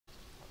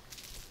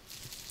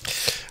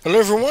Hello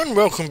everyone,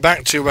 welcome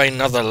back to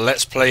another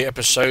Let's Play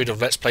episode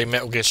of Let's Play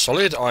Metal Gear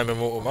Solid. I'm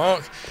Immortal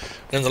Mark.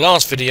 In the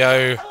last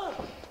video...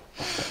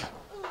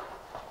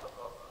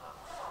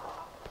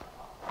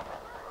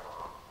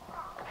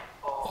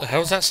 What the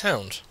hell's that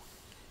sound?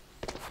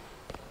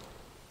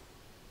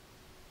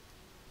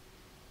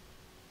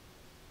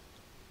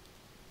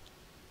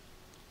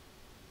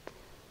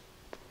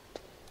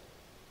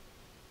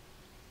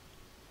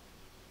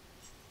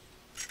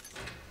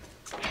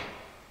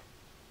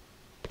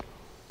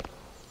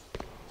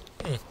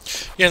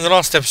 Yeah, in the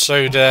last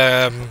episode,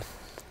 the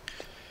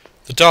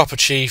DARPA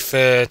chief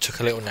took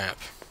a little nap.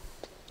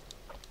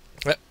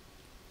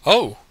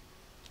 Oh!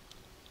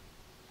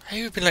 Hey,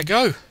 you've been let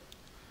go!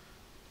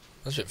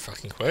 That's a bit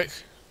fucking quick.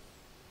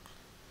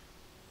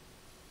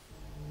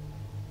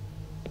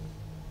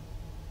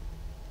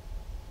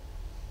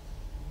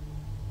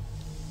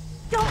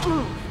 Don't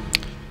move!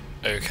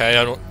 Okay,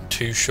 I'm not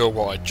too sure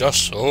what I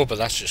just saw, but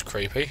that's just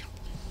creepy.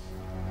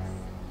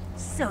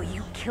 So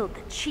you killed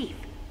the chief,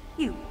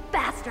 you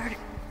bastard!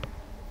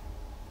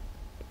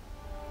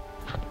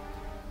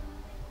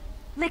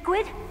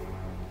 Liquid?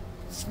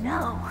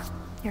 No,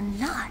 you're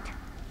not.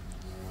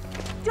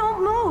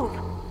 Don't move!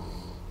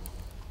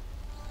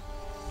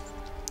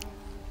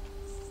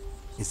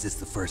 Is this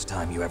the first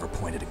time you ever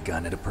pointed a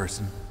gun at a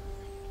person?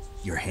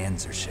 Your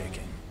hands are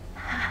shaking.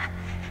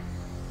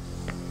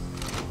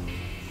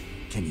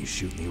 Can you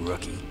shoot me,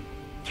 rookie?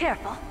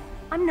 Careful,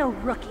 I'm no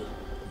rookie.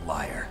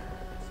 Liar.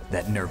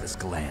 That nervous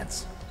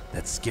glance,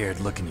 that scared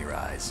look in your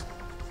eyes.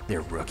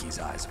 They're rookie's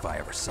eyes if I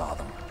ever saw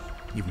them.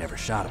 You've never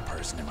shot a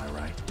person, am I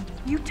right?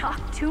 You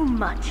talk too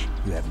much.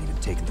 You haven't even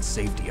taken the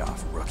safety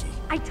off, rookie.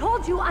 I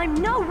told you I'm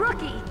no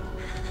rookie!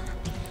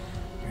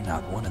 You're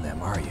not one of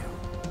them, are you?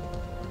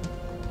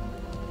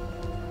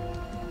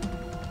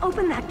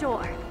 Open that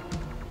door.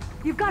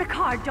 You've got a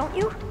card, don't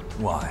you?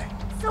 Why?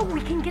 So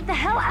we can get the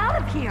hell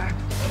out of here!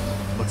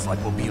 Looks like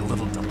we'll be a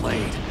little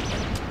delayed.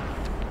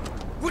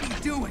 What are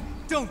you doing?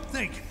 Don't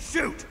think!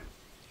 Shoot!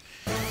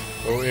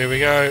 Oh, here we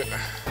go.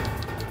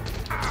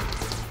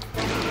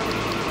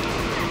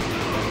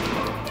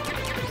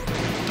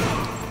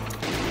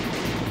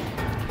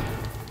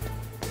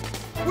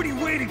 What are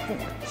you waiting for?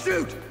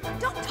 Shoot!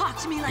 Don't talk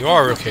to me like You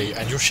are a rookie,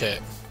 and you're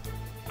shit.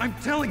 I'm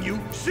telling you,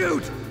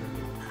 shoot!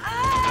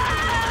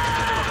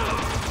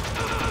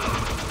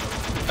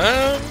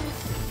 Um...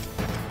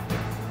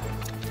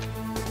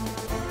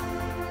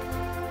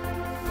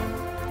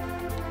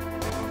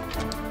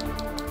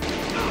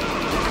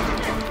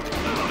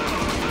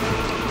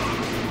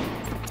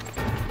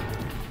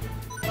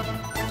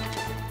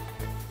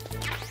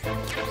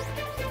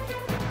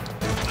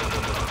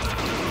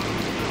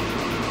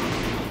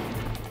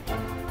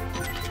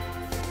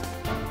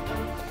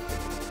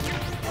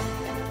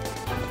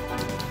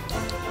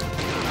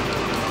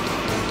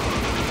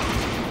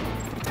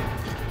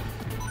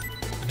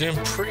 doing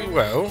pretty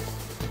well.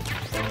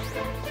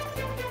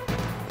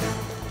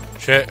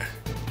 Shit.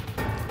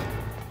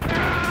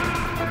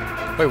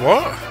 Wait,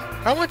 what?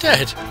 How am I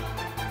dead?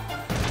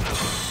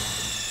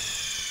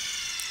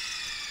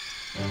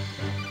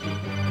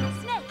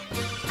 Snake!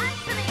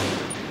 Answer me!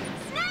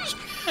 Snake!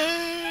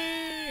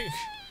 Snake!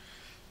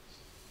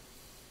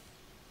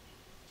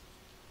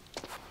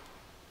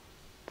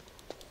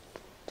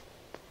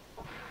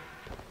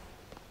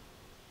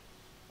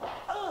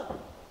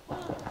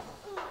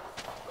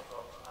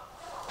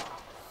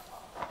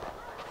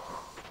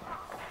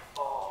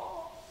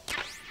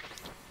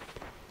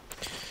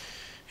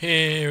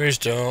 Here is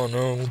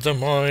Donald, the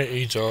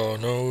mighty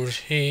Donald,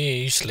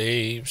 he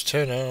sleeps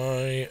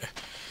tonight.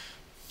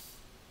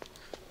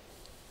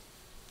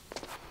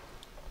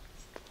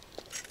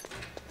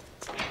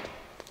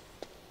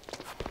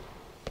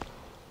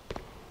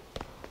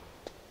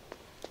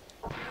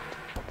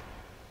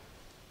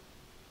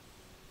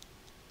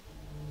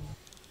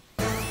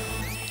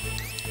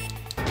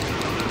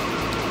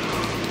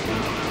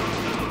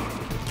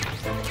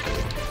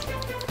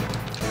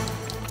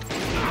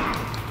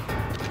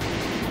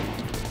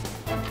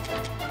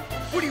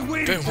 What are you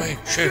waiting Don't for? wait,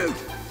 shoot.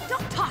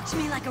 Don't talk to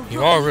me like a rookie!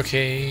 You are a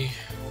rookie.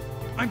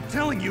 I'm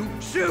telling you,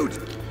 shoot!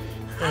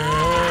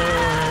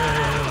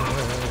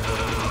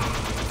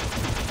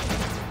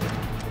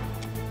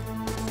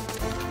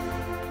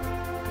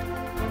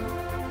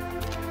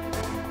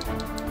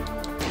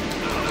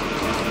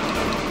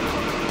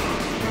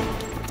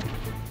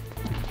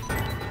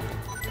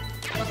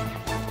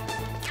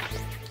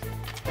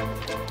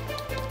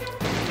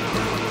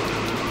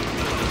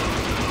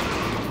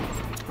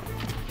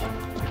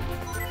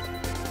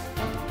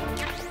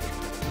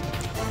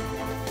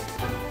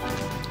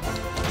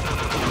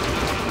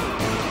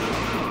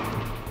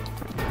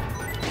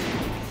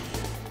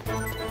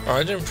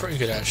 Alright, doing pretty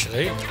good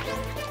actually.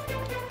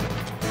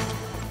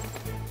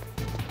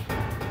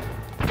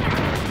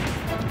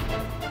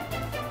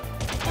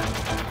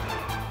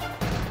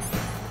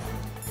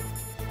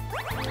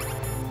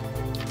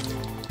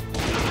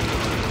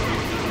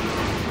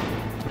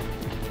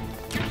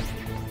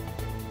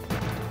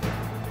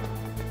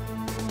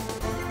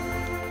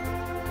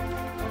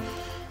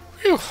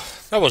 Phew.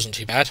 That wasn't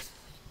too bad.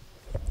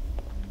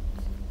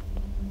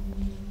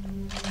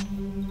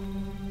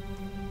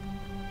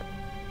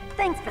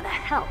 Thanks for the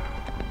help.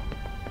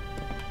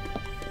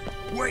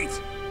 Wait!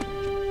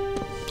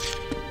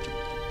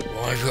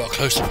 Why have you got a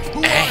close-up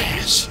of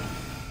ass?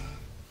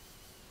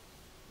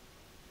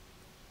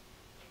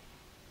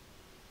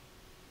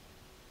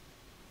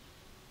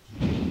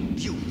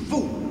 You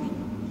fool!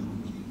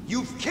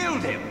 You've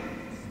killed him!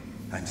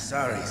 I'm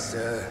sorry,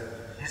 sir.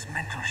 His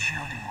mental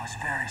shielding was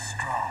very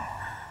strong.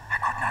 I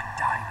could not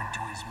dive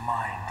into his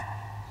mind.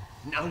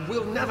 Now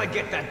we'll never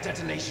get that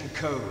detonation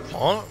code.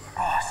 What?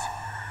 Boss,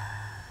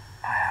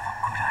 I have a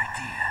good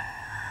idea.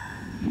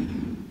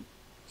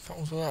 What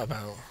was all that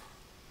about?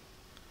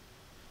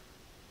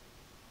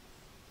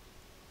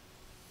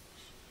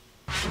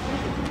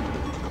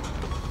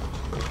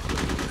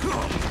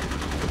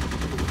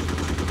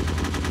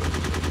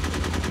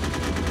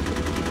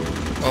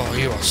 Oh,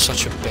 you are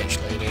such a bitch,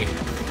 lady.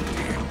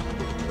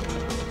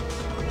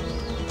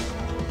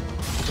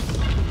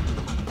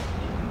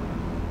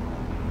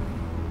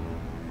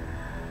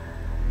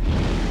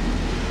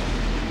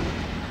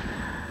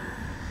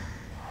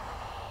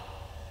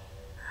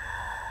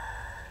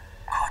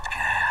 Good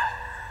girl.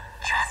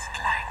 Just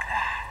like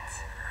that.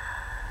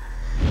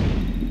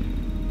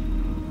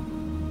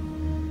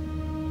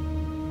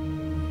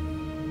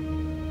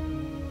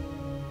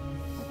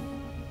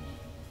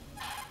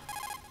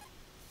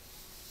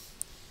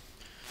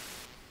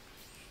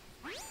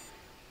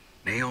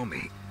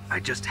 Naomi, I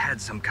just had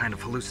some kind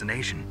of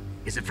hallucination.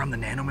 Is it from the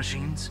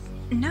nanomachines?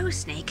 No,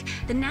 Snake.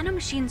 The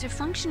nanomachines are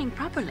functioning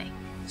properly.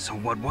 So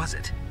what was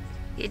it?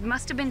 It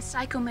must have been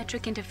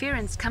psychometric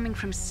interference coming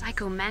from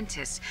Psycho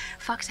Mantis,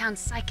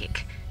 Foxhound's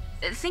psychic.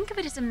 Think of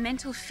it as a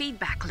mental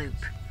feedback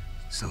loop.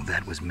 So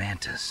that was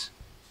Mantis.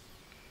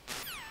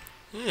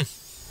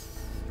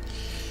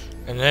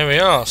 And there we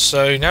are.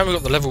 So now we've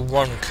got the level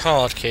 1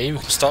 card key. We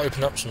can start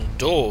opening up some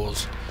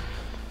doors.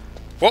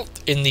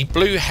 What in the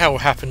blue hell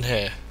happened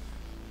here?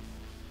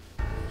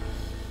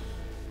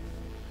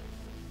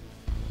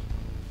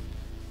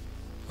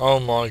 Oh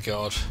my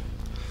god.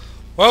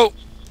 Well,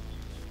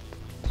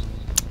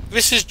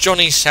 this is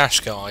Johnny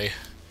Sashguy.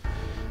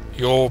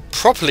 You're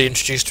properly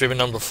introduced to him in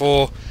number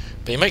 4,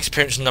 but he makes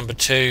appearance in number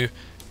 2,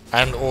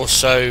 and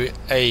also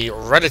a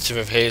relative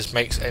of his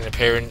makes an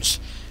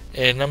appearance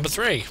in number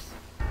 3.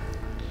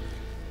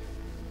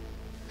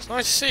 It's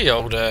nice to see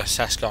old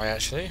Sashguy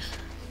actually.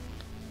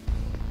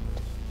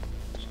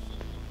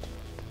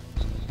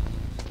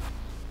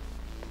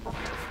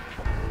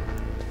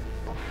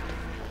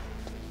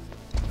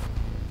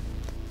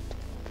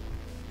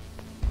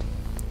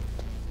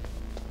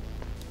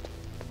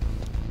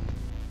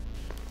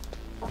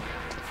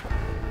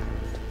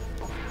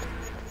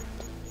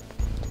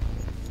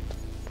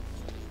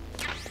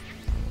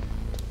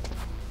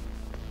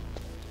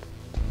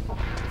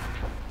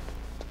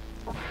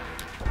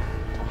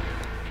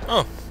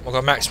 Oh, I've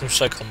got maximum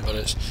SOCOM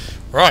bullets.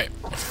 Right.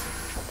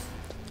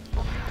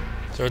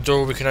 Is there a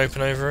door we can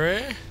open over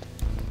here?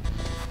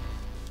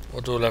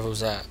 What door level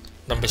is that?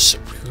 Number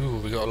 6. Ooh,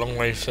 we got a long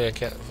way to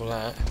get for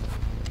that.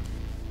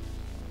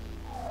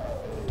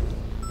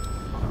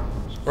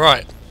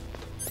 Right.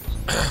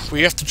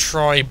 We have to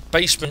try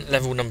basement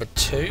level number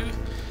 2.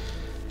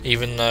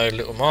 Even though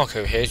little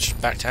Marco here just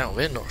backed out of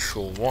it. Not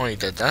sure why he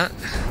did that.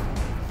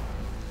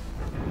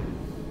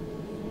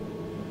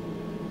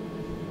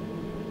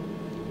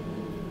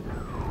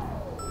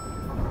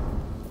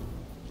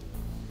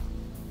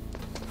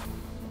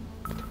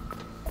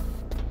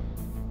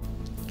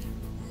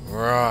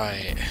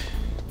 Right.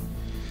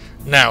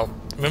 Now,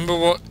 remember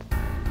what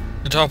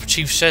the Tarpa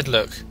Chief said,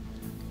 look.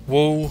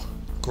 Wall,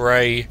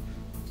 grey,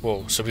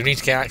 wall. So we need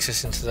to get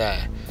access into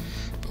there.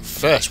 But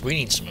first, we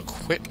need some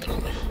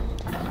equipment.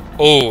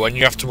 Oh, and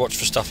you have to watch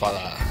for stuff like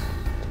that.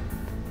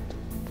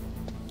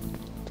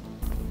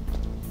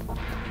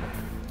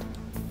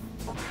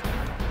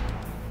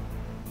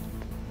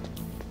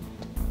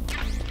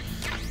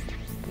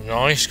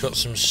 Nice, got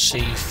some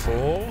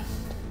C4.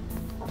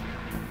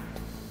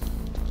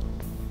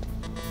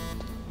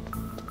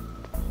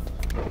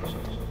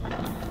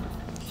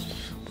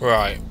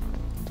 Right.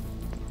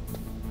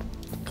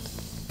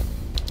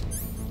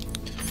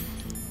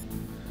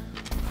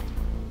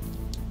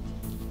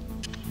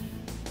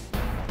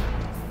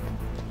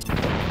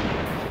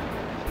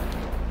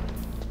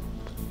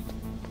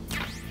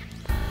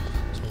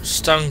 Some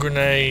stun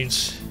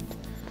grenades.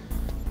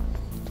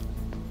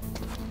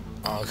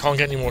 Oh, I can't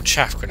get any more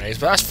chaff grenades,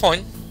 but that's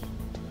fine.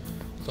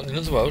 Not the end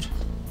of the world.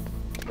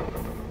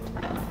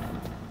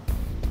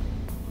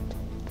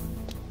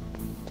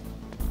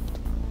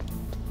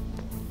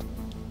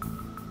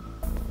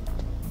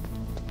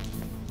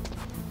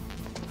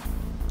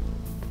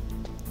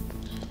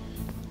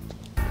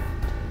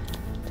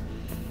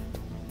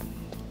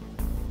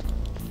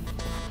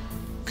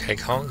 Okay,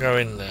 can't go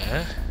in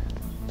there.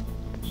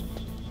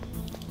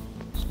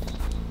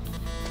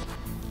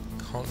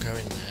 Can't go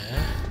in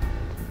there.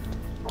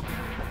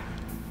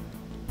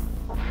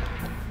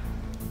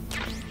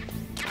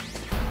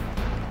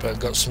 But I've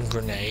got some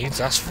grenades,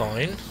 that's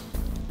fine.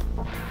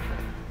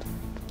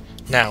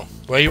 Now,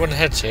 where you want to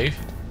head to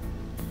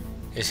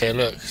is here,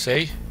 look,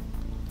 see?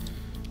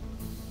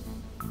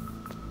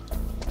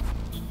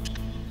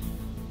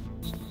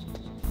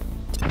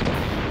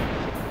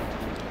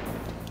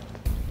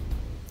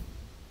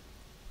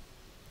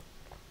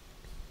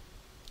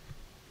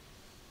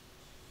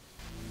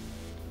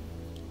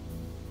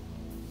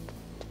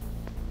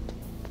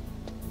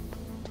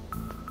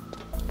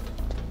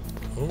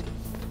 Oh.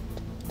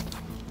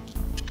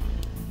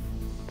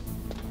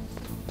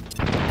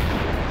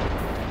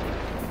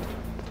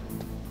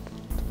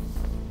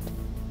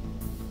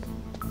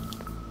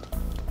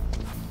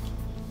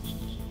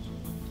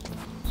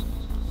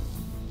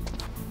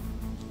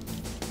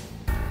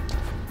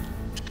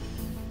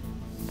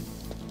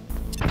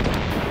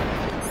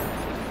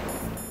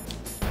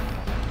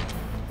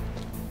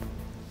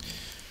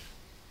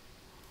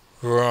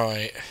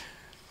 Right.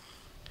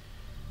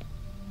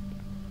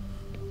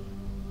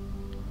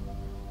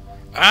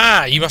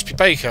 Ah, you must be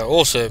Baker.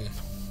 Awesome.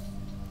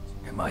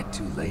 Am I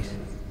too late?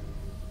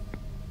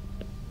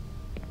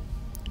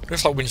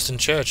 Looks like Winston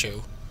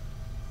Churchill.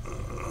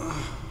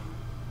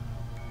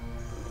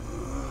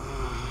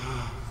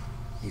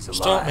 He's alive.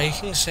 Stop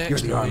making sex You're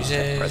the Army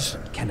noises.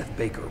 President Kenneth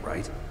Baker,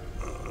 right?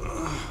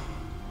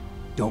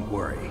 Don't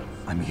worry,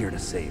 I'm here to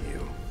save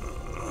you.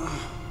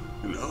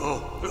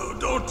 No, no,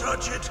 don't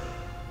touch it.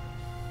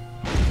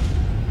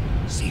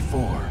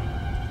 C4.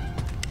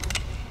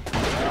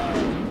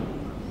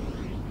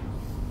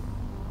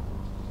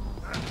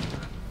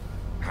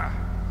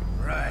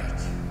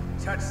 Right.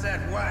 Touch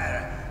that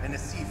wire, and the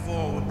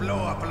C4 will blow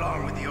up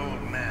along with the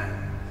old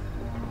man.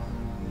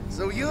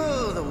 So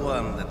you're the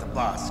one that the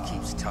boss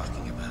keeps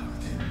talking about.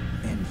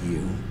 And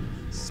you?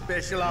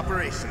 Special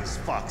Operations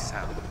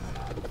Foxhound.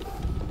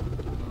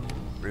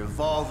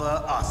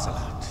 Revolver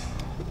Ocelot.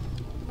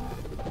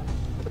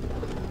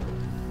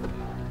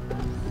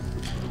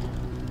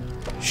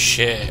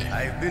 Shit.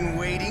 I've been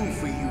waiting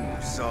for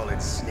you,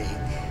 Solid Snake.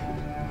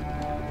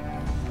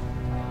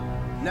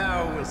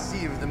 Now we'll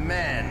see if the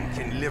man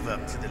can live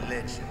up to the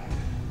legend.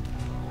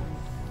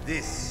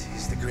 This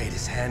is the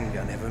greatest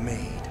handgun ever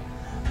made.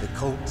 The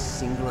Colt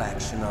Single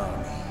Action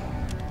Army.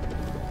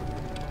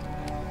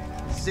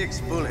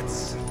 6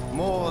 bullets,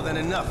 more than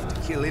enough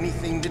to kill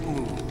anything that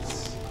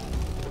moves.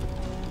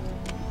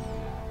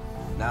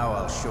 Now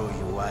I'll show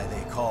you why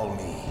they call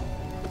me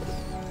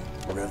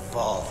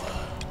Revolver.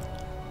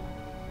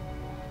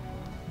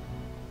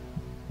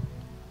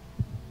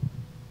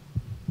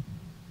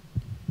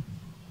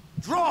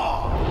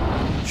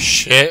 Draw!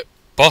 Shit.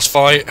 Boss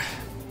fight.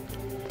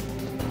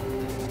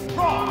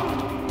 Draw!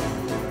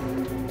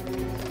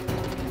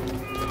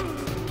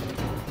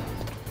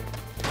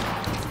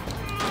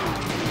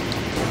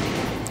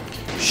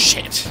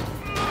 Shit.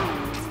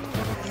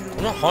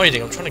 I'm not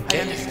hiding, I'm trying to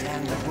get it.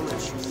 Understand the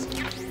bullets you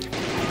see.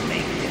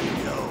 Make them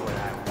go where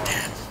I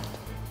want.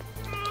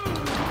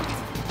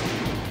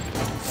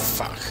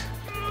 Fuck.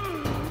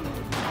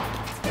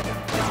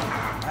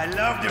 I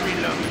love to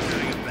reload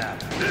during a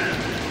battle.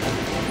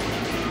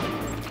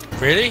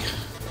 Really?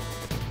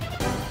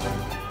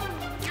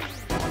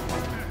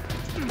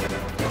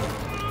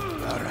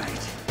 All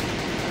right.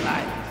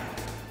 Alive.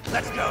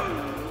 Let's go.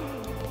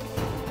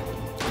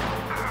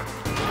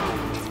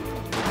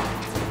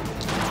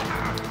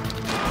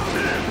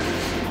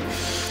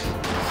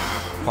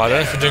 Well, I don't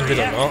know if we're doing good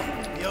or not.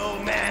 The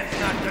old man's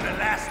not gonna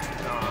last too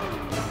long.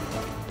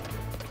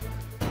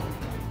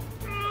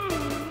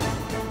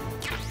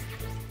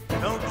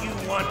 Don't you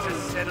want to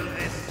settle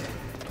this?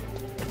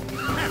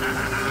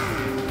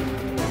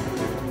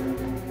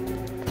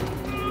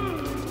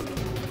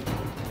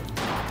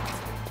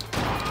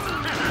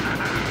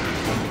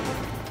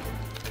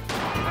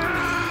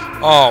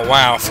 Oh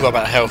wow, I forgot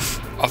about health.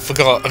 I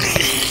forgot.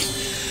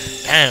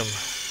 Damn.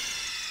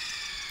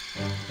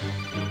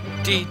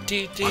 D.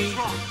 What's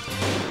wrong?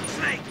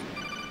 Snake!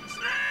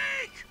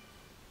 Snake!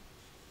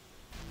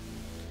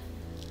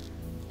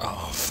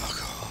 Oh,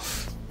 fuck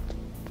off.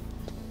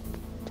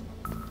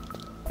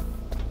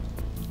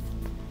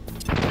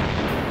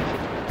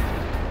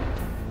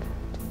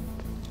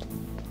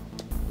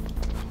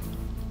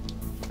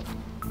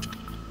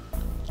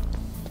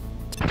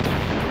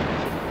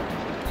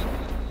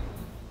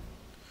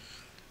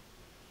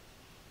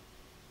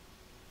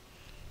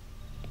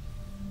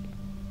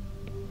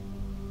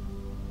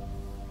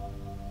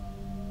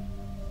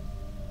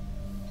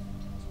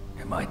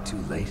 Am I too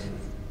late?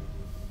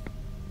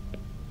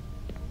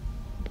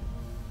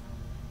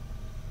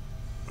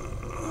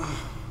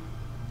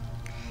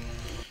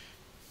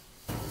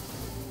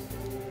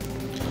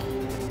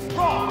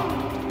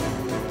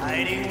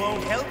 Hiding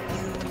won't help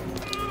you.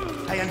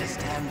 I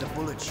understand the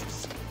bullets you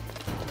see.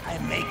 I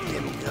make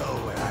them go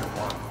where I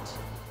want.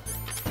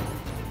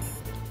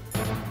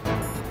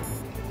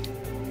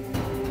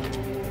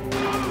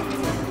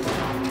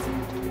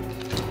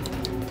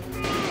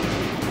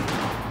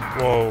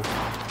 Whoa.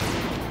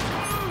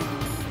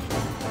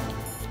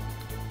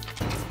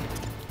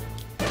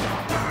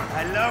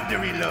 I love to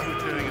reload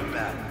during a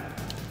battle.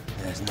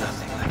 There's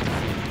nothing like the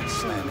feeling of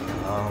slamming a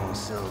long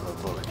silver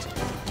bullet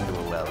into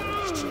a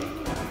well-greased chain.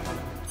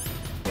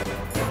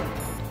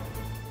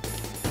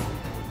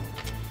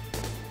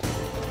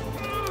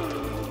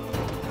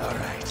 All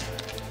right,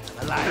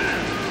 I'm alive.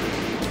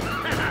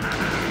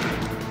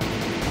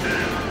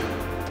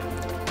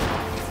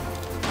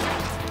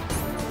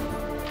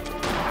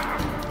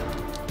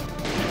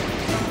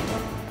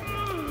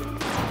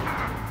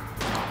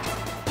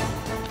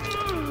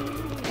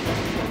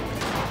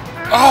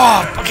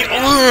 Oh, okay.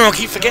 Oh, I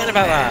keep forgetting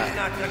about that. It's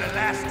not gonna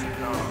last too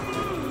long.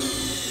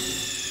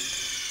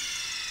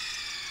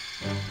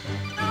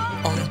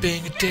 I'm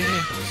being a dick.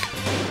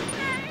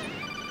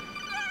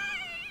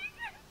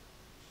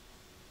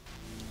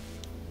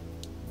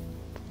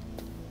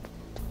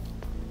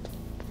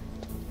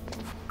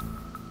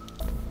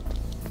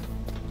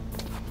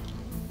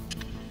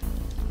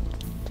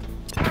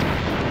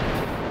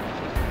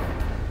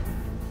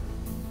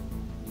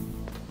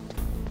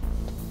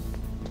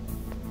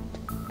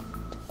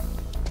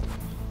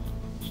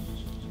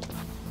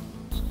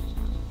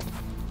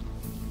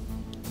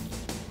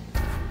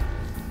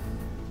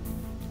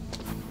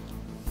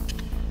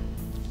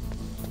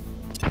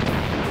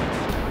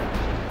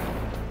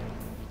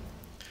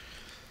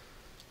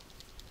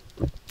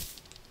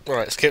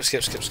 Right, skip.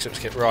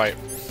 Right.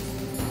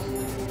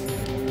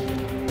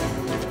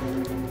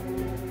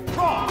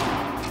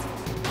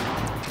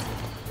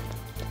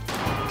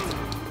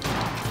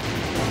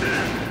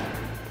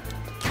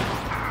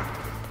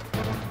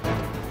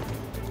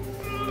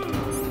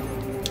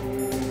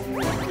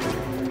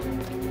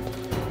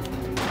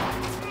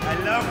 I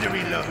love to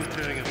reload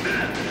during a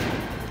battle.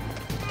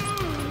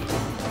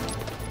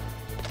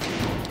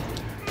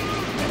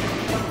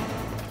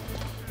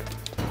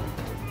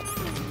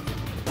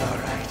 All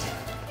right,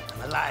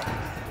 I'm alive.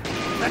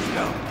 Let's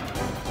go.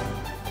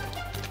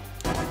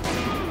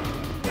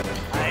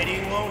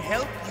 Hiding won't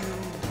help you.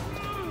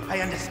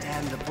 I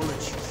understand the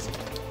bullets you see.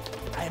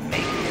 I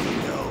make them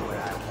go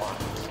where I want.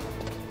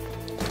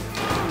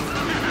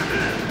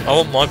 I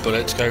want my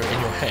bullet to go in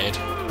your head.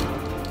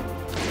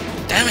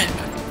 Damn it!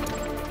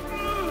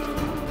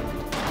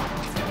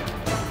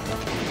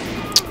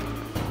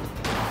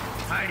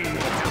 Hiding won't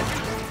help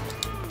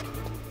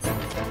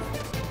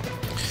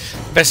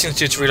Best thing to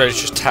do to reload is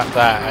just tap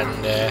that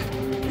and you.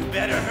 You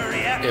better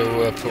hurry up.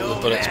 it'll pull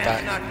the bullets man's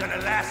back. not gonna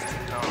last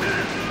too long.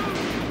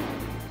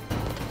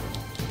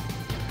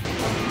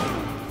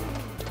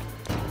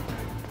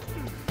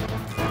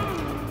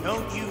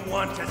 Don't you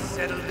want to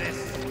settle this?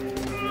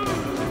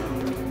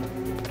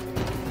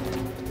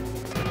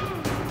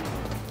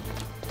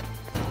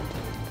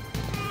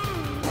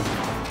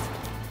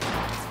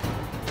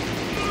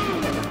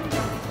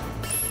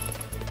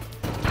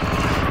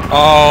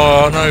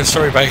 Oh no,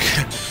 sorry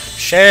Bacon.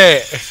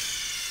 Shit!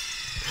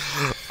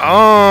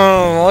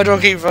 Oh, why do I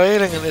keep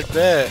failing in this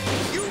bit?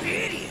 You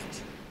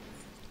idiot!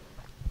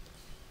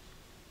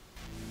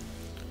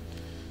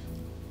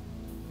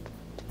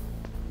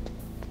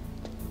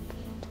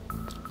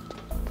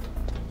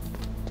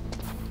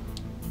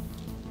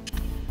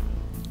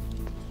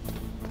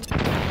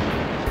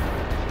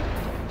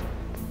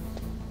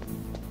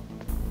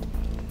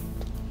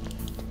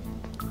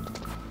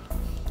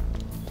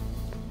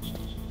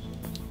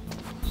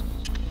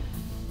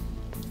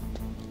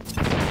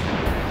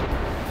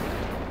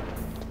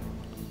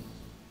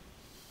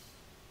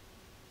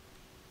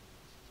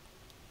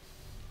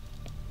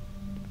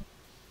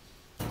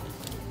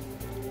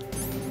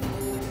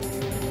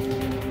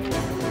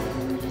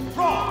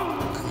 Come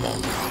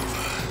on,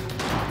 Revolver.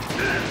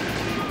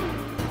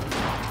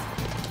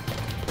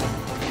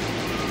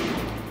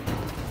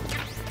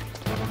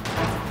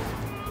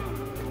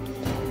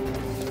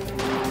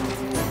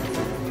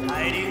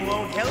 Hiding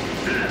won't help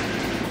you.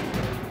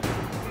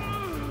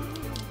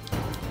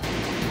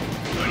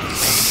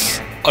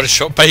 I just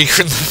shot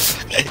Baker in the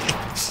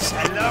face. I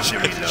love to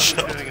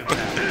reload during a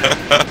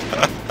battle.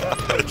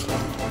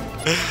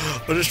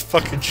 I just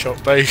fucking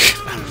shot Baker.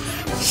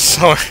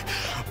 Sorry.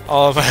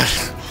 Oh man,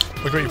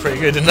 I got you pretty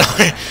good, didn't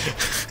I?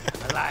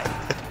 Alive.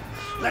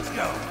 Let's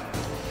go.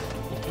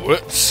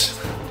 Whoops.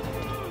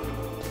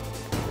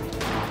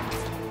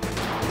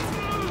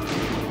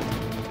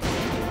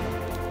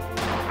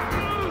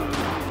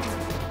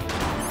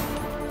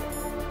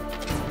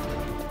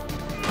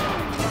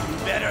 You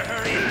better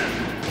hurry up.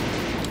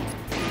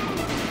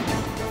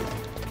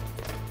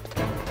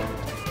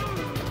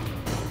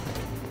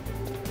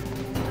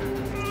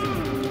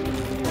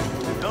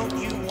 Don't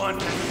you want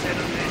to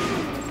settle this?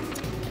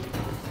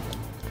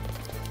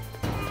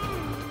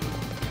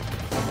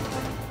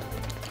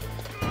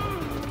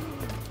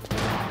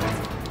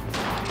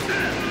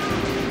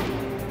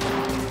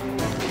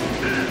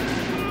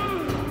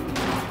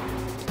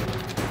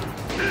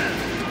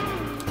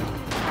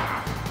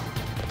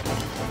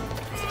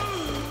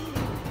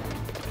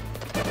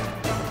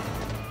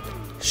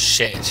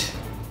 Shit.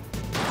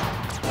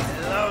 I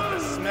love the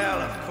smell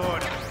of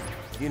quarter.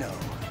 You know,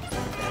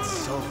 that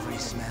sulfury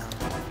smell.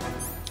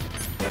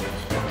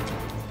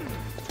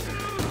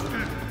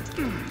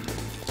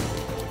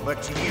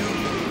 But to you,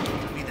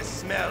 it'll be the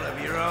smell of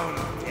your own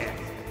death.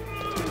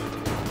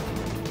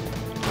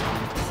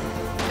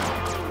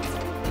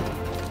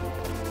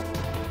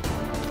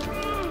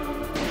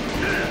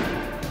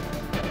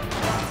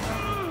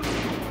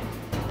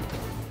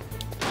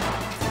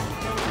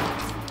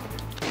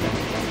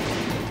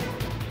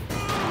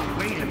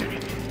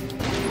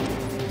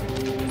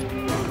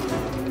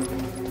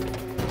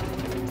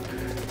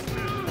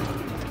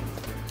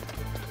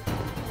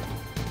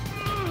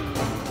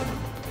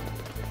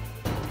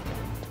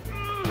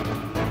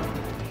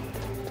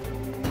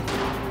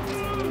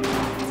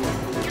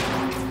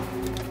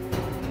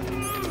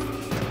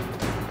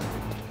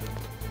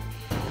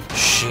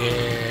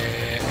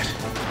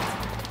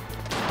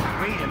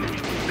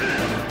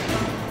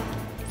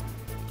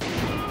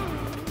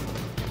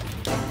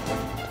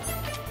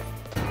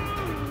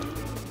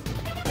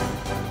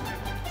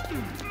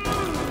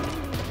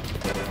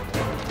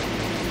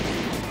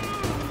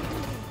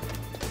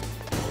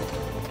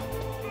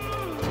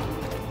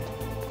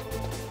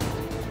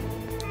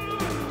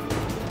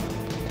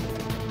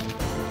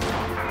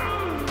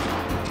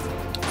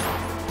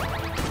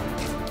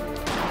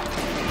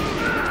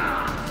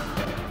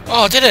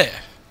 Oh, I did it!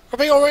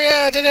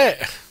 Yeah, I did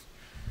it!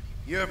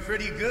 You're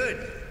pretty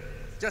good.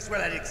 Just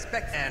what I'd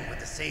expect, and with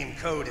the same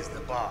code as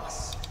the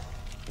boss.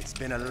 It's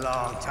been a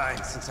long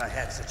time since I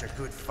had such a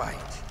good fight,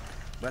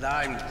 but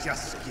I'm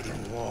just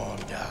getting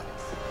warmed up.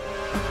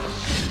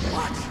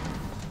 What?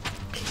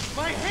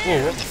 My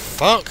hand! Whoa, what the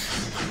fuck?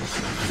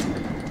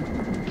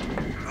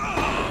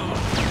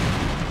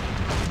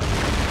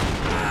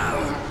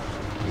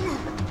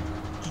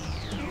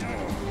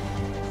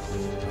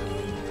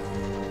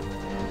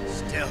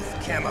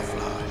 Stealth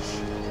camouflage.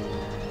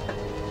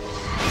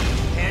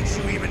 Can't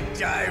you even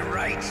die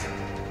right?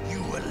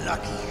 You were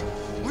lucky.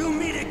 We'll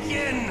meet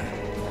again!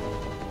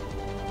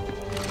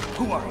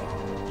 Who are you?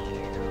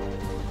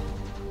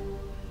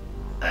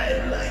 I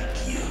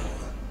like you.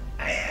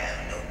 I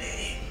have no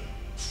name.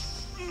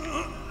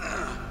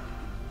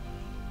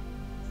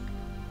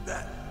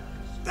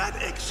 That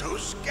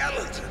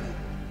exoskeleton.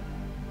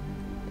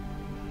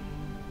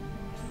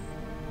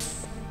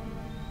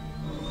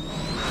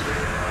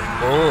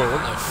 Oh,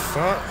 what the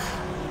fuck?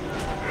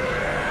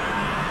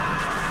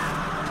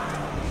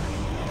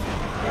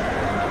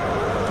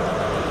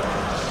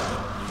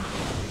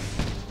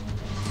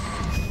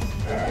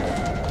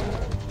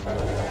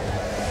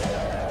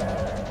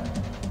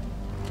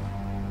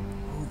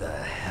 Who the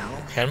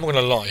hell? Okay, I'm not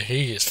gonna lie,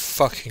 he is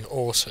fucking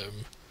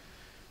awesome.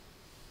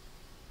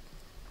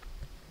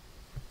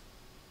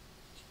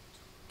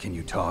 Can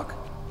you talk?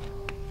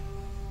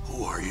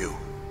 Who are you?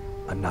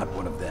 I'm not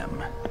one of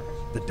them.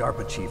 The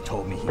DARPA chief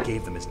told me he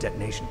gave them his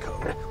detonation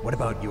code. What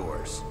about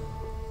yours?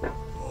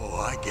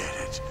 Oh, I get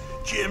it.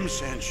 Jim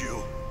sent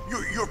you.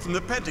 You're from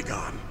the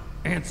Pentagon.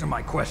 Answer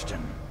my question.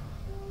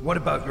 What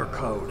about your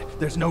code?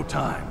 There's no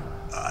time.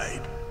 I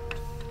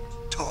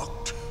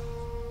talked.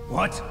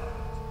 What?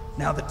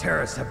 Now the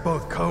terrorists have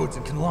both codes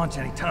and can launch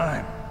any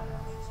time.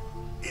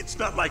 It's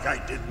not like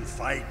I didn't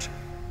fight.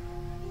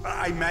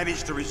 I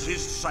managed to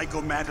resist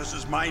Psycho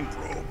Mantis's mind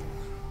probe.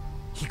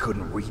 He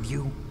couldn't read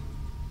you?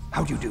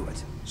 How'd you do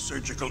it?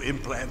 Surgical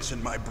implants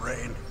in my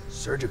brain.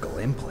 Surgical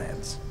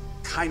implants?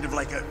 Kind of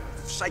like a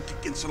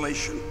psychic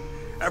insulation.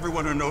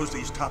 Everyone who knows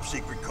these top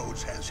secret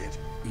codes has it.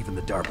 Even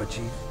the DARPA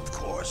chief? Of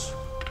course.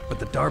 But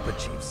the DARPA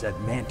chief said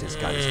Mantis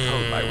got his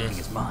code by reading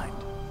his mind.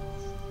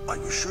 Are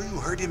you sure you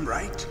heard him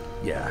right?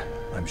 Yeah,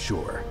 I'm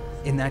sure.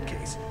 In that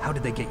case, how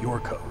did they get your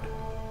code?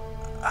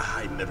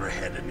 I never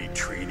had any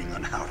training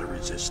on how to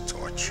resist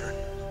torture.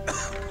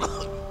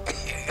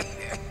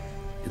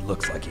 It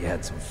looks like he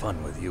had some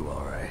fun with you,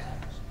 all right.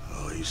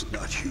 Oh, he's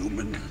not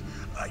human.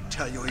 I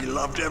tell you, he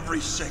loved every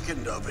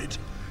second of it.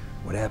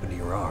 What happened to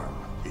your arm?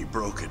 He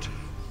broke it.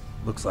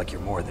 Looks like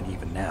you're more than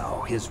even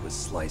now. His was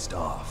sliced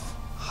off.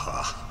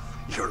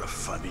 Ha, you're a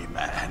funny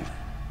man.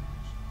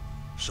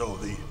 So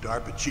the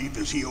DARPA chief,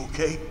 is he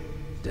okay?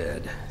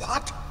 Dead.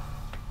 What?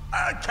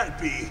 Can't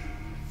be.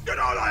 No,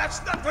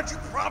 that's not what you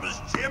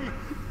promised, Jim.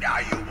 Now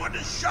you want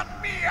to shut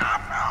me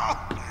up?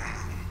 Oh.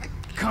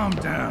 Calm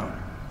down.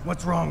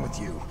 What's wrong with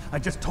you? I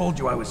just told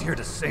you I was here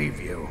to save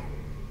you.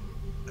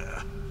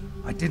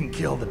 I didn't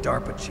kill the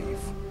DARPA chief.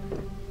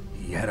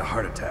 He had a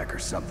heart attack or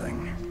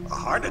something. A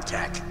heart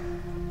attack?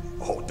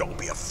 Oh, don't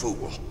be a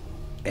fool.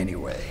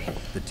 Anyway,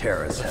 the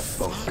terrorists have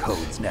both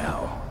codes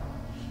now.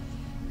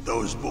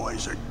 Those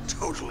boys are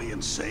totally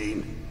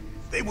insane.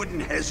 They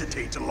wouldn't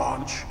hesitate to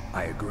launch.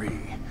 I agree,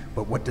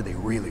 but what do they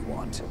really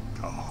want?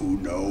 Oh, who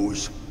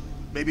knows?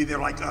 Maybe they're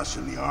like us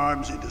in the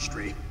arms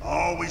industry,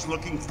 always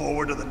looking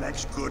forward to the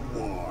next good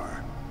war.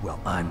 Well,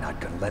 I'm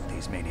not gonna let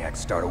these maniacs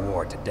start a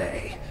war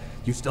today.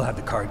 You still have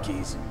the card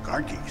keys?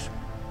 Card keys?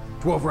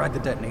 To override the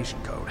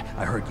detonation code.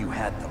 I heard you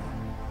had them.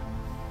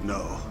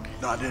 No,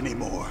 not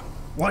anymore.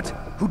 What?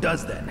 Who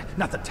does then?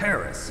 Not the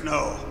terrorists.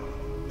 No,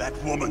 that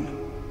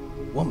woman.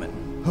 Woman?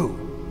 Who?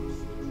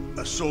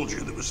 A soldier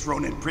that was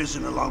thrown in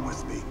prison along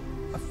with me.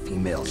 A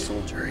female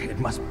soldier. It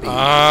must be.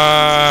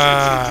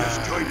 She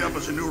just joined up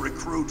as a new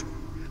recruit.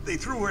 They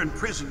threw her in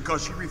prison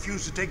because she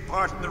refused to take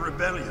part in the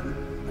rebellion.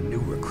 A new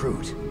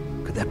recruit?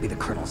 Could that be the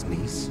Colonel's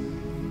niece?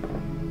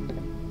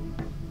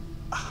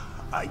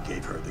 I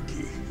gave her the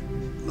key.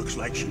 Looks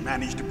like she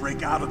managed to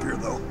break out of here,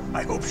 though.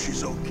 I hope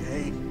she's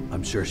okay.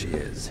 I'm sure she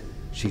is.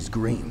 She's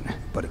green,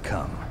 but a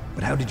cum.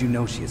 But how did you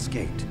know she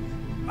escaped?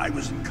 I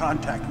was in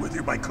contact with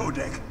her by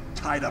codec.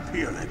 Tied up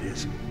here, that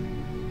is.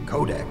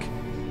 Codec?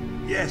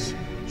 Yes,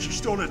 she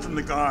stole it from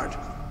the guard.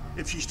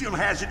 If she still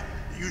has it,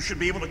 you should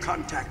be able to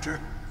contact her.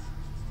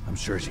 I'm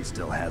sure she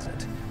still has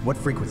it. What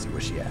frequency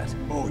was she at?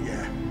 Oh,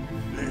 yeah.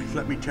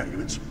 Let me tell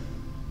you, it's...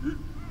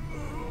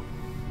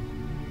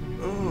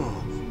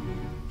 Oh,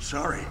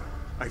 sorry.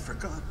 I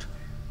forgot.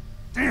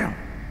 Damn!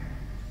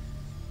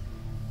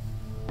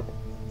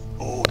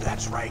 Oh,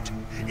 that's right.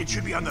 It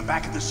should be on the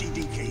back of the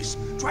CD case.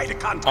 Try to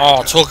contact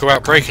Oh, her. talk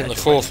about breaking the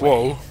fourth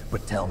wall.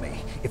 But tell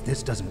me, if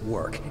this doesn't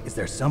work, is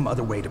there some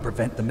other way to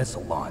prevent the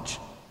missile launch?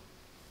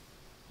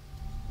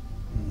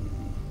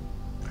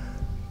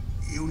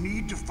 You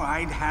need to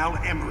find Hal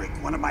Emmerich,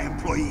 one of my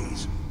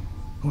employees.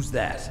 Who's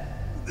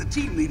that? The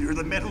team leader of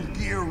the Metal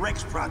Gear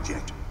Rex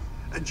project.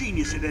 A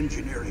genius at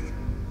engineering,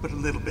 but a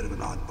little bit of an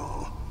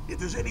oddball. If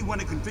there's anyone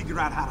who can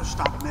figure out how to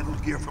stop Metal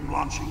Gear from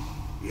launching,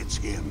 it's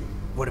him.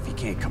 What if he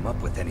can't come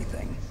up with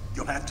anything?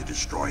 You'll have to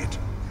destroy it.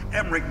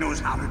 Emmerich knows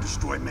how to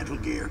destroy Metal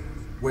Gear.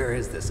 Where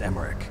is this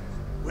Emmerich?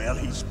 Well,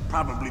 he's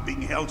probably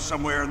being held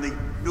somewhere in the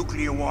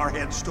nuclear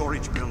warhead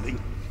storage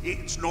building.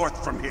 It's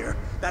north from here.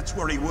 That's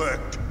where he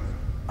worked.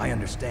 I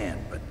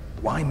understand, but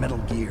why Metal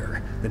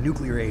Gear? The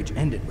nuclear age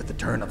ended with the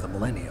turn of the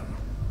millennium.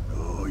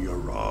 Oh, you're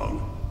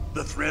wrong.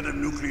 The threat of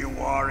nuclear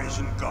war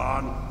isn't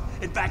gone.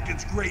 In fact,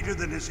 it's greater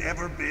than it's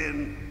ever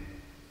been.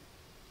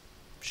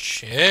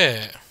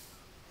 Shit.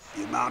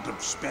 The amount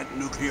of spent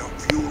nuclear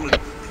fuel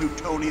and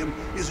plutonium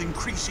is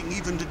increasing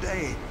even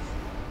today.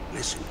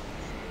 Listen,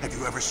 have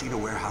you ever seen a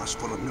warehouse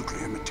full of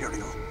nuclear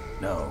material?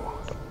 No.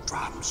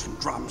 Drums and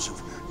drums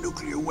of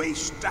nuclear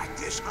waste stacked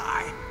this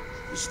high,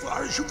 as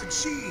far as you can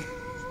see,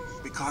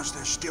 because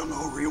there's still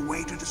no real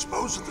way to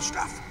dispose of the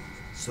stuff.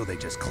 So they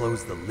just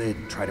close the lid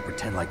and try to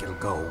pretend like it'll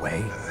go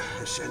away?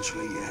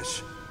 Essentially,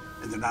 yes.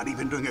 And they're not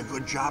even doing a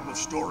good job of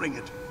storing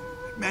it.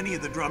 Many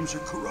of the drums are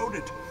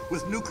corroded,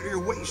 with nuclear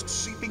waste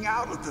seeping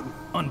out of them.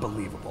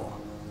 Unbelievable.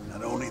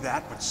 Not only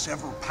that, but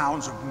several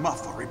pounds of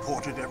MUF are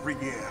reported every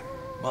year.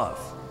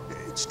 MUF?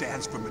 It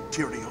stands for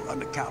material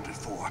unaccounted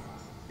for.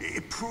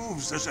 It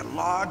proves there's a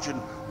large and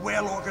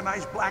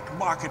well-organized black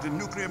market in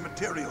nuclear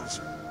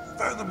materials.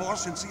 Furthermore,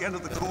 since the end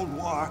of the Cold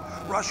War,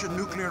 Russian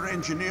nuclear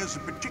engineers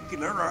in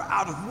particular are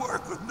out of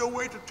work with no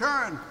way to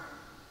turn.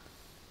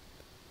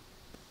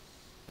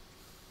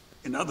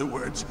 In other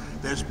words,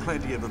 there's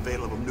plenty of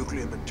available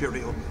nuclear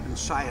material and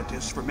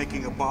scientists for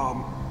making a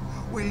bomb.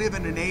 We live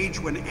in an age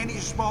when any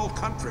small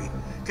country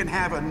can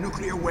have a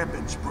nuclear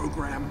weapons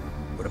program.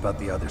 What about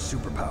the other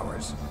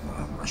superpowers?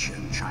 Russia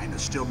and China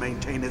still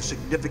maintain a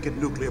significant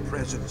nuclear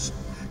presence.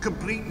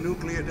 Complete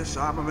nuclear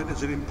disarmament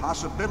is an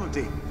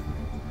impossibility.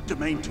 To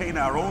maintain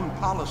our own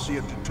policy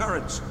of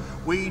deterrence,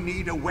 we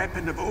need a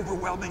weapon of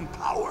overwhelming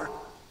power.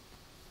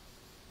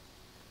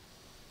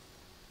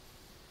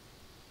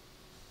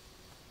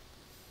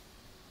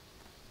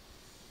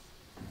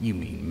 You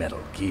mean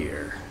Metal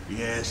Gear?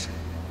 Yes.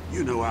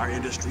 You know our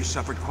industry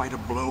suffered quite a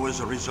blow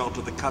as a result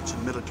of the cuts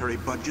in military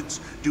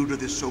budgets due to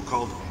this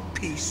so-called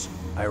peace.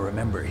 I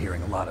remember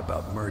hearing a lot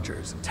about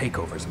mergers and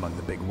takeovers among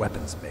the big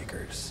weapons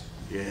makers.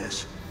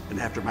 Yes, and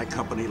after my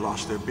company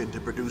lost their bid to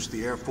produce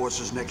the Air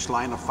Force's next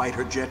line of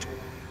fighter jet,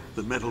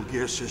 the Metal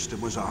Gear system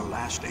was our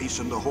last ace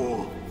in the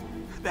hole.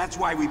 That's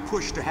why we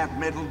pushed to have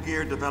Metal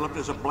Gear developed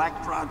as a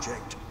black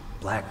project.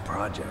 Black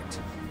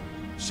project?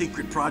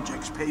 Secret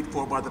projects paid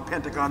for by the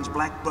Pentagon's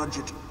black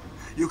budget.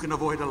 You can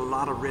avoid a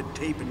lot of red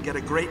tape and get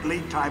a great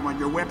lead time on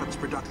your weapons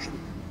production.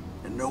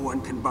 And no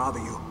one can bother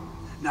you.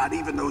 Not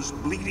even those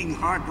bleeding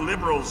heart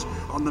liberals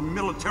on the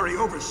Military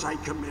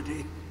Oversight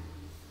Committee.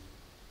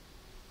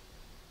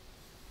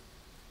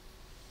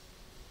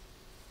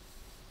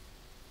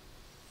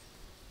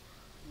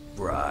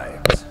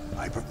 Bribes.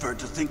 I prefer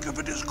to think of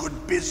it as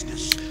good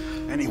business.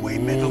 Anyway,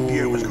 Metal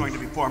Gear was going to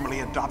be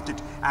formally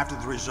adopted after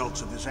the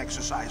results of this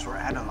exercise were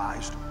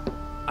analyzed.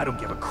 I don't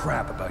give a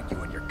crap about you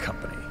and your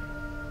company.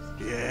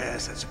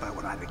 Yes, that's about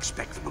what I'd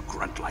expect from a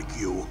grunt like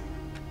you.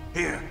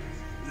 Here,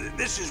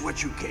 this is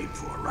what you came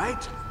for,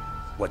 right?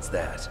 What's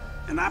that?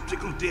 An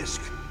optical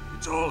disc.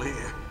 It's all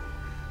here.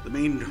 The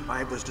main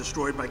hive was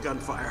destroyed by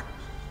gunfire.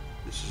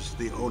 This is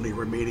the only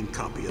remaining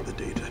copy of the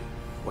data.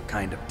 What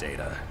kind of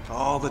data?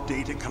 All the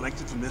data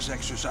collected from this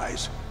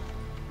exercise.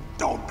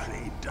 Don't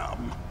play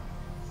dumb.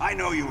 I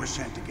know you were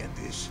sent to get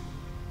this.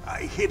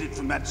 I hid it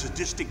from that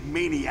sadistic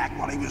maniac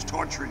while he was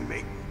torturing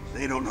me.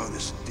 They don't know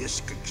this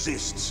disc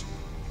exists.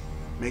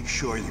 Make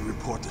sure you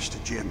report this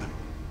to Jim.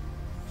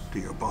 To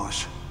your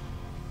boss.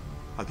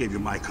 I'll give you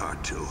my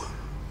card too.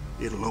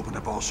 It'll open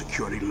up all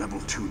security level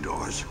 2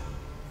 doors.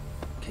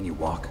 Can you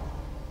walk?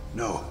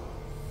 No.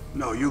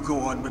 No, you go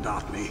on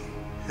without me.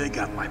 They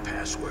got my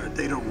password.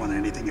 They don't want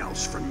anything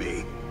else from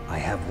me. I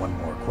have one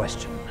more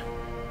question.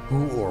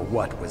 Who or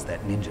what was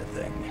that ninja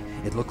thing?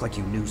 It looked like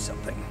you knew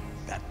something.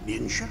 That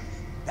ninja?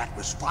 That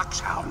was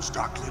Foxhound's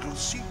dark little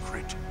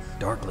secret.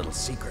 Dark little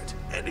secret?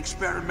 An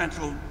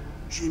experimental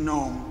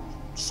genome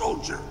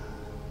soldier.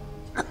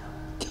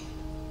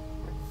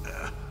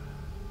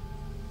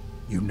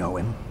 You know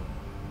him?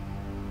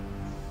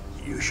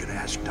 You should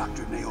ask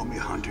Dr. Naomi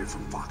Hunter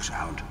from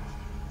Foxhound.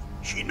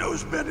 She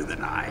knows better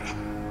than I.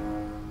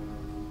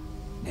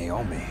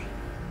 Naomi?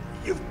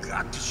 You've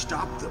got to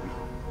stop them.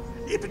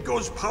 If it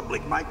goes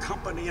public, my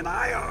company and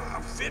I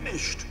are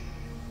finished.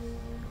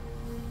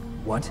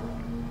 What?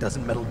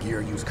 Doesn't Metal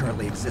Gear use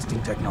currently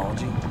existing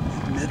technology?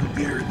 Metal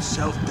Gear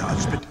itself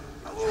does, but...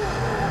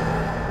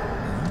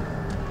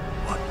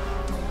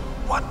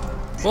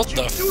 What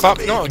the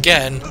fuck? Not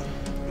again.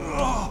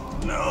 Oh,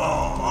 no.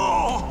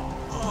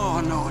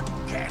 Oh, no,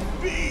 it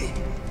can't be.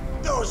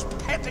 Those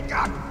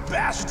Pentagon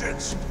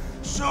bastards.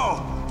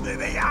 So,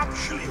 they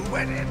actually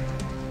went and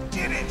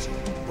did it.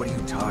 What are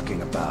you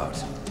talking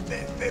about?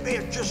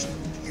 They're just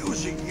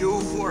using you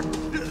for...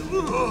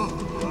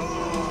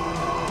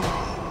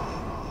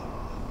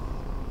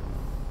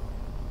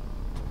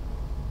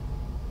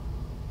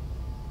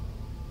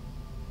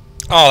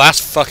 Oh, that's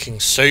fucking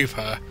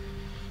super.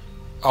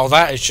 Oh,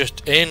 that is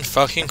just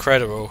fucking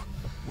incredible.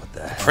 What the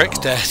The hell? prick's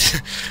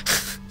dead.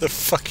 The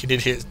fucking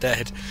idiot's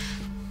dead.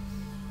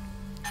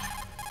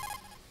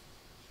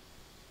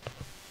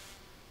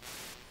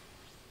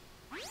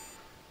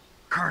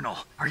 Colonel,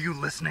 are you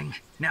listening?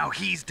 Now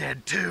he's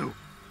dead too.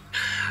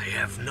 I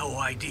have no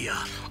idea.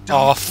 Oh,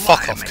 Don't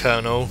fuck lie off, to me.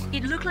 Colonel.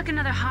 It looked like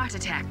another heart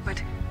attack,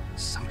 but...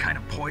 Some kind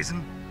of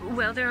poison?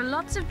 Well, there are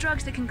lots of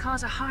drugs that can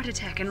cause a heart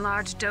attack in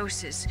large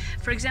doses.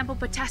 For example,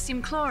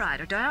 potassium chloride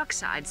or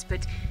dioxides,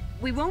 but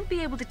we won't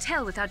be able to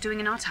tell without doing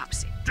an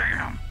autopsy.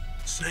 Damn.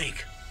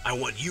 Snake, I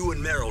want you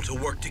and Meryl to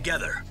work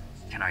together.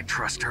 Can I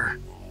trust her?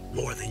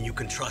 More than you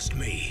can trust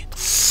me.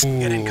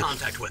 Get in Ooh.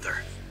 contact with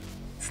her.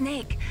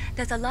 Snake,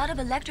 there's a lot of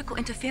electrical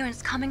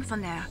interference coming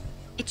from there.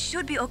 It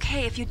should be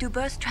okay if you do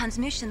burst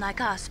transmission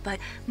like us, but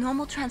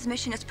normal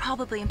transmission is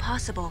probably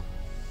impossible.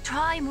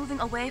 Try moving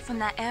away from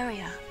that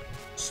area.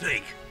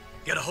 Snake,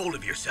 get a hold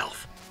of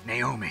yourself.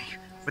 Naomi,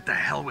 what the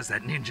hell was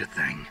that ninja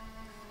thing?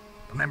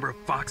 A member of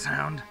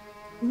Foxhound?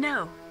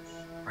 No.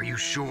 Are you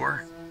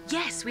sure?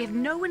 Yes, we have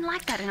no one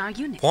like that in our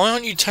unit. Why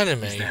aren't you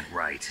telling Is me? that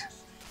right?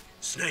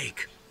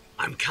 Snake,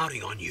 I'm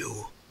counting on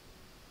you.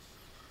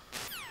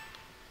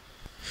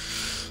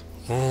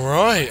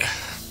 Alright.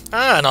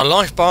 And our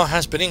life bar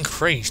has been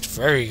increased.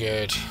 Very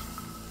good.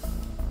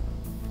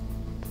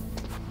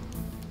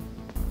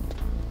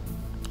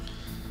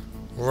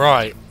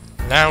 Right.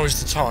 Now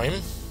is the time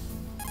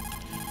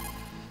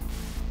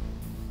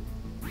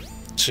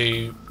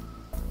to...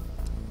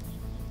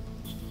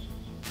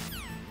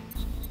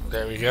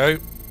 There we go.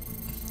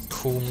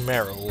 Call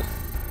Meryl.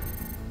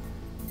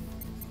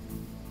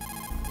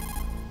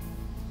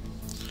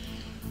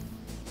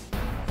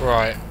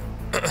 Right.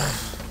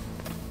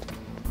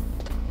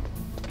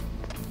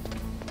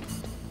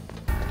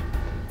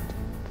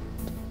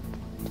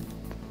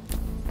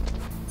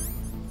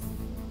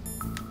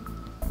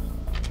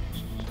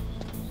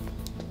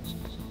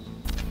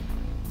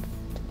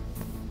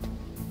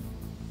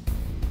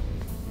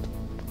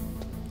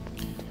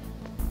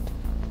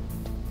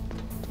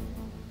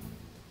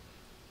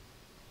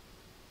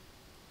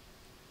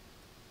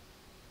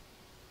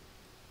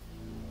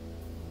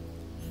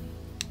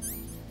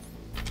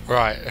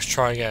 Right, let's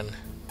try again.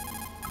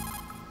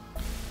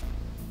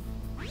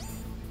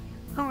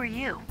 Who are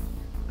you?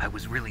 I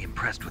was really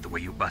impressed with the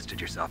way you busted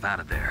yourself out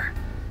of there.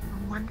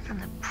 The one from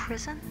the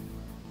prison?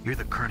 You're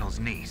the Colonel's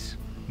niece,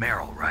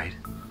 Meryl, right?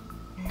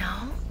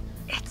 No,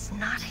 it's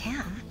not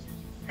him.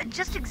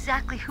 Just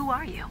exactly who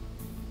are you?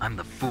 I'm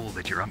the fool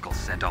that your uncle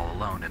sent all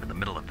alone into the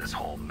middle of this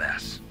whole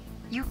mess.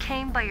 You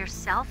came by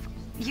yourself?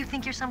 You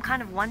think you're some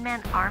kind of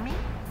one-man army?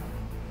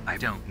 I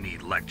don't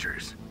need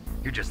lectures.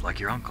 You're just like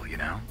your uncle, you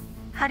know?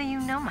 How do you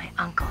know my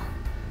uncle?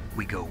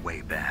 We go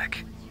way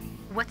back.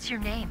 What's your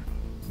name?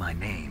 My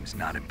name's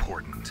not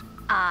important.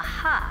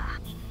 Aha.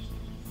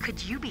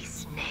 Could you be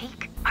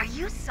Snake? Are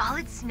you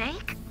Solid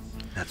Snake?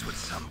 That's what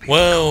some people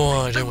Well,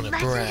 I The don't want to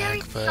legendary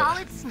brag, but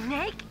Solid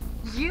Snake?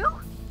 You?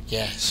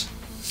 yes.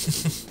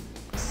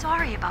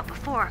 Sorry about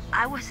before.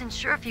 I wasn't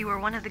sure if you were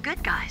one of the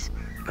good guys.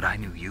 But I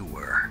knew you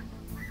were.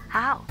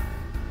 How?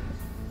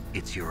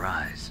 It's your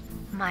eyes.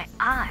 My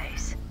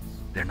eyes.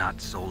 They're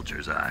not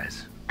soldiers'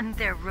 eyes. And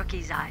they're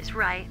rookie's eyes,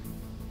 right?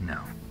 No,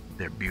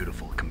 they're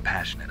beautiful,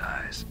 compassionate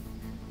eyes.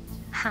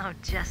 Oh,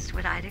 just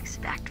what I'd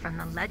expect from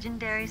the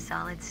legendary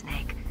Solid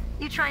Snake.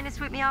 You trying to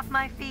sweep me off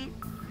my feet?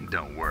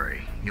 Don't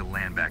worry, you'll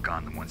land back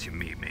on them once you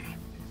meet me.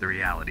 The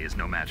reality is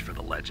no match for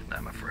the legend,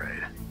 I'm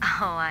afraid.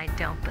 Oh, I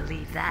don't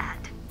believe that.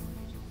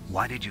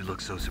 Why did you look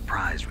so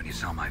surprised when you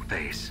saw my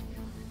face?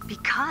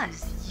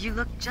 Because you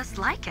look just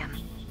like him.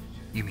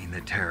 You mean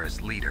the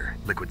terrorist leader,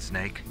 Liquid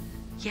Snake?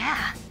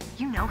 Yeah,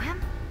 you know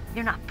him?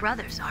 You're not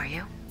brothers, are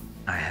you?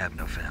 I have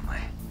no family.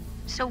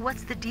 So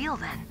what's the deal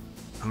then?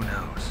 Who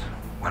knows?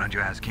 Why don't you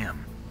ask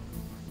him?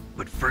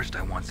 But first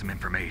I want some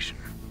information.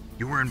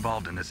 You were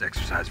involved in this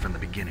exercise from the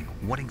beginning.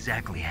 What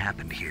exactly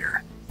happened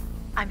here?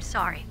 I'm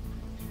sorry.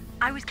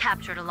 I was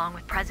captured along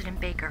with President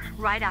Baker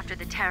right after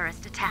the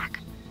terrorist attack.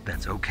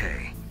 That's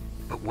okay.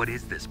 But what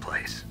is this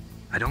place?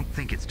 I don't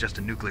think it's just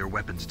a nuclear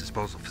weapons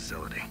disposal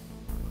facility.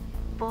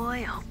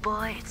 Boy, oh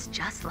boy, it's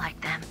just like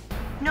them.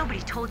 Nobody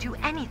told you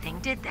anything,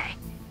 did they?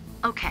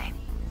 Okay,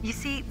 you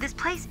see, this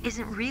place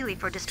isn't really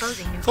for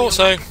disposing nuclear Thought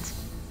so. weapons.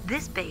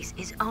 This base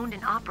is owned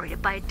and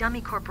operated by a dummy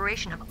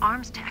corporation of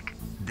arms tech.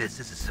 This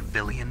is a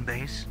civilian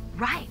base?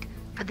 Right,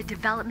 for the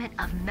development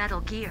of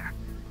Metal Gear.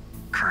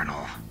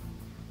 Colonel.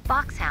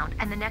 Foxhound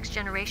and the Next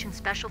Generation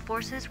Special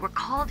Forces were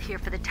called here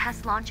for the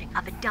test launching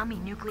of a dummy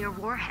nuclear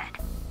warhead.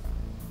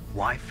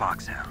 Why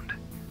Foxhound?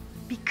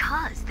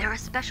 Because they're a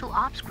special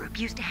ops group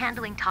used to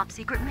handling top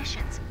secret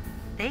missions.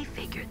 They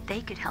figured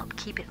they could help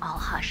keep it all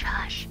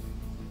hush-hush.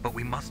 But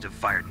we must have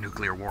fired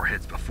nuclear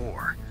warheads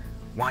before.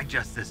 Why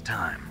just this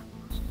time?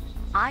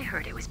 I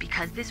heard it was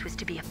because this was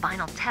to be a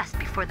final test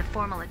before the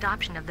formal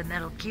adoption of the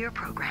Metal Gear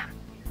program.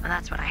 Well,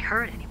 that's what I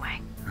heard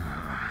anyway.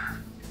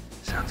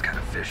 Sounds kind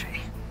of fishy.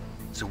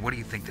 So what do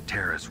you think the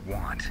terrorists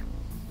want?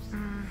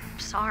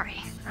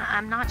 Sorry,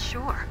 I'm not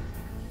sure.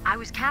 I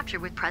was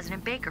captured with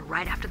President Baker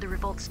right after the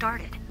revolt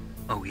started.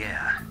 Oh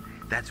yeah,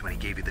 that's when he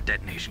gave you the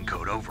detonation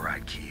code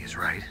override keys,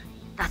 right?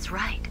 That's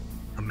right.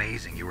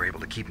 Amazing you were able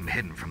to keep him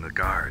hidden from the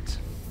guards.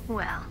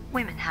 Well,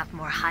 women have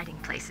more hiding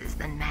places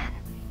than men.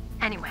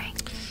 Anyway,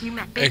 you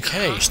met Baker.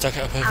 Okay, stuck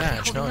out of her How's he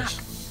badge, holding nice.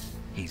 up?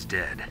 He's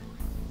dead.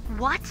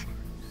 What?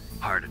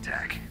 Heart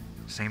attack.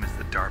 Same as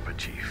the DARPA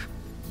chief.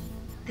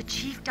 The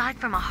chief died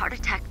from a heart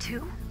attack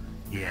too?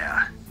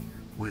 Yeah.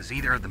 Was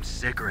either of them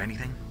sick or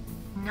anything?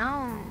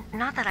 No,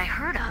 not that I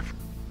heard of.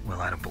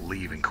 Well, I don't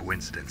believe in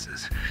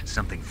coincidences.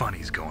 Something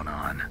funny's going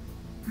on.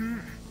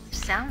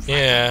 Sounds like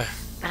Yeah. it,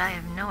 but I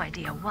have no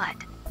idea what.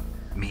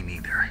 Me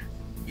neither.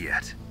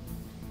 Yet.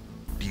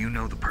 Do you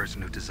know the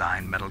person who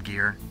designed Metal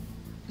Gear?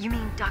 You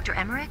mean Dr.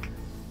 Emmerich?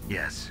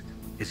 Yes.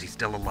 Is he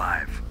still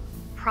alive?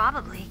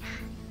 Probably.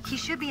 He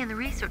should be in the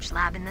research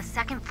lab in the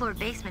second floor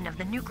basement of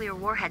the nuclear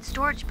warhead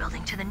storage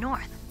building to the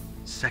north.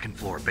 Second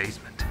floor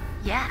basement.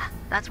 Yeah,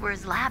 that's where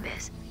his lab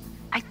is.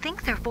 I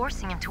think they're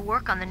forcing him to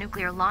work on the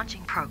nuclear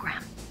launching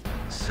program.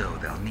 So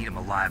they'll need him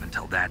alive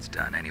until that's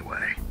done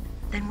anyway.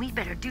 Then we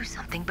better do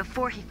something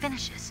before he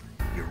finishes.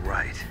 You're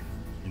right.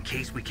 In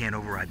case we can't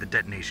override the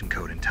detonation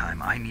code in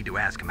time, I need to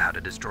ask him how to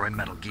destroy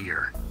Metal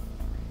Gear.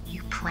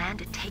 You plan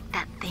to take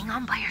that thing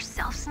on by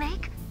yourself,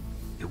 Snake?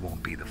 It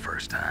won't be the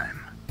first time.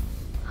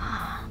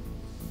 Oh.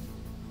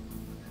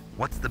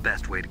 What's the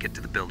best way to get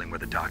to the building where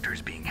the doctor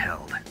is being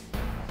held?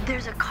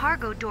 There's a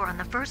cargo door on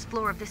the first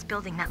floor of this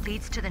building that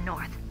leads to the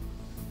north.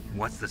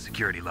 What's the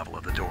security level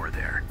of the door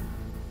there?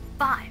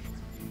 5.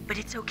 But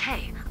it's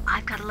okay.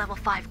 I've got a level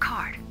 5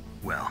 card.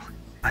 Well,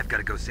 I've got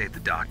to go save the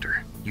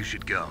doctor. You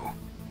should go.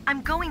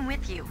 I'm going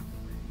with you.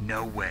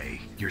 No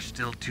way. You're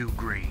still too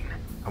green.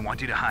 I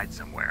want you to hide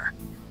somewhere.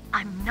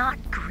 I'm not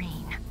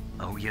green.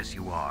 Oh, yes,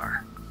 you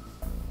are.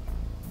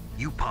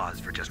 You pause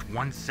for just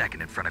 1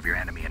 second in front of your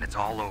enemy and it's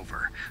all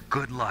over.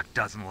 Good luck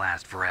doesn't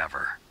last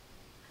forever.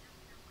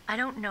 I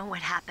don't know what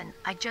happened.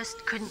 I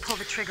just couldn't pull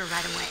the trigger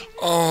right away.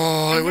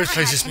 Oh, I never always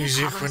play had this any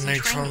music problems when in they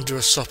try and training. do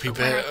a soppy But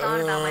when I bit. thought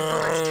about my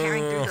bullets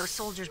tearing through those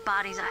soldiers'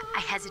 bodies, I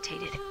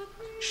hesitated.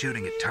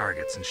 Shooting at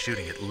targets and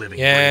shooting at living,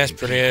 Yes, breathing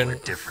people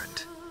brilliant. are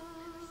different.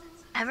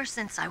 Ever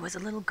since I was a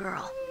little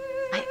girl,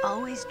 I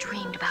always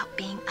dreamed about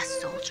being a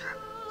soldier.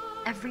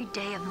 Every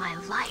day of my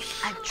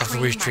life, I've I've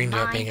always trained dreamed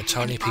my about being a mind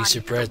tiny and piece body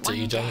of for the bread that one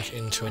you day dunk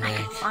into an when I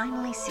egg. could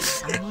finally see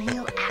some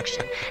real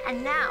action.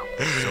 And now,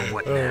 So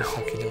what Oh, now?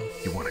 fucking hell.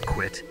 You want to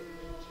quit?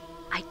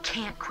 I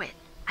can't quit.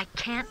 I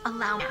can't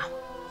allow now.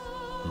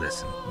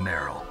 Listen,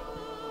 Meryl.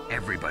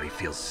 Everybody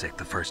feels sick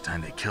the first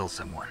time they kill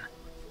someone.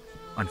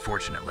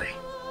 Unfortunately,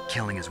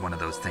 killing is one of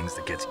those things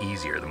that gets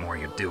easier the more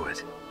you do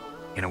it.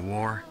 In a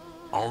war,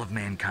 all of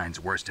mankind's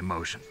worst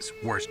emotions,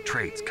 worst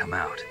traits come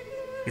out.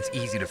 It's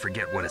easy to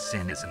forget what a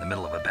sin is in the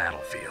middle of a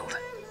battlefield.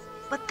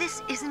 But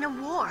this isn't a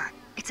war.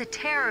 It's a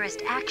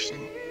terrorist action.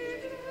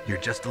 You're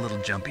just a little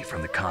jumpy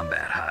from the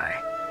combat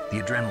high. The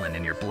adrenaline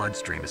in your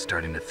bloodstream is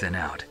starting to thin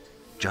out.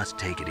 Just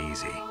take it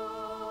easy.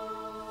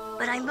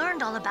 But I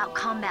learned all about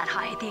combat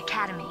high at the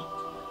academy.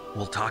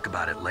 We'll talk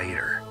about it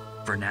later.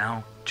 For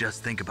now,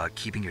 just think about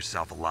keeping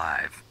yourself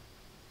alive.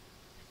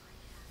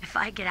 If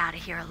I get out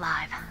of here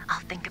alive, I'll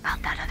think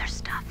about that other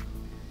stuff.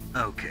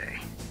 Okay,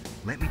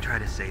 let me try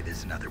to say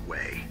this another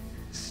way.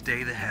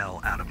 Stay the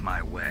hell out of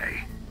my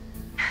way.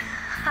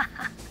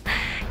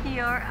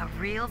 You're a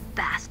real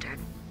bastard.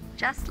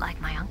 Just like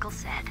my uncle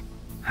said.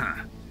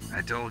 Huh,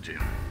 I told you.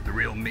 The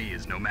real me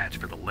is no match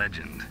for the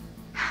legend.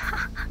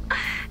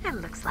 It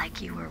looks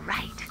like you were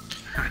right.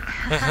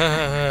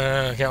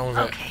 Get on with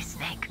it. Okay,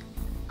 Snake.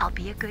 I'll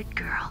be a good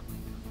girl.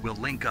 We'll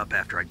link up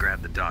after I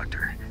grab the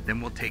doctor.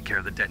 Then we'll take care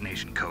of the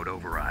detonation code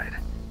override.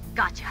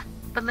 Gotcha.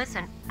 But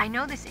listen, I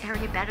know this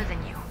area better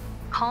than you.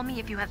 Call me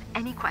if you have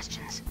any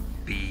questions.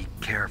 Be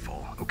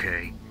careful,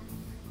 okay?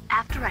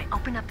 After I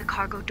open up the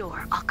cargo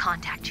door, I'll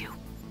contact you.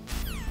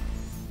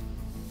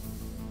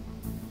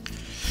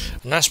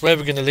 And that's where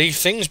we're going to leave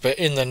things, but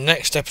in the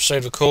next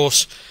episode, of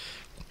course,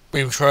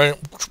 we're going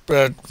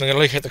to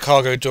locate the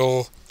cargo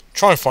door,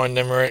 try and find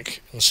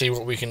Emmerich, and see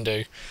what we can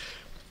do.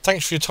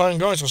 Thanks for your time,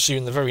 guys. I'll see you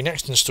in the very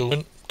next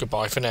installment.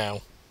 Goodbye for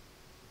now.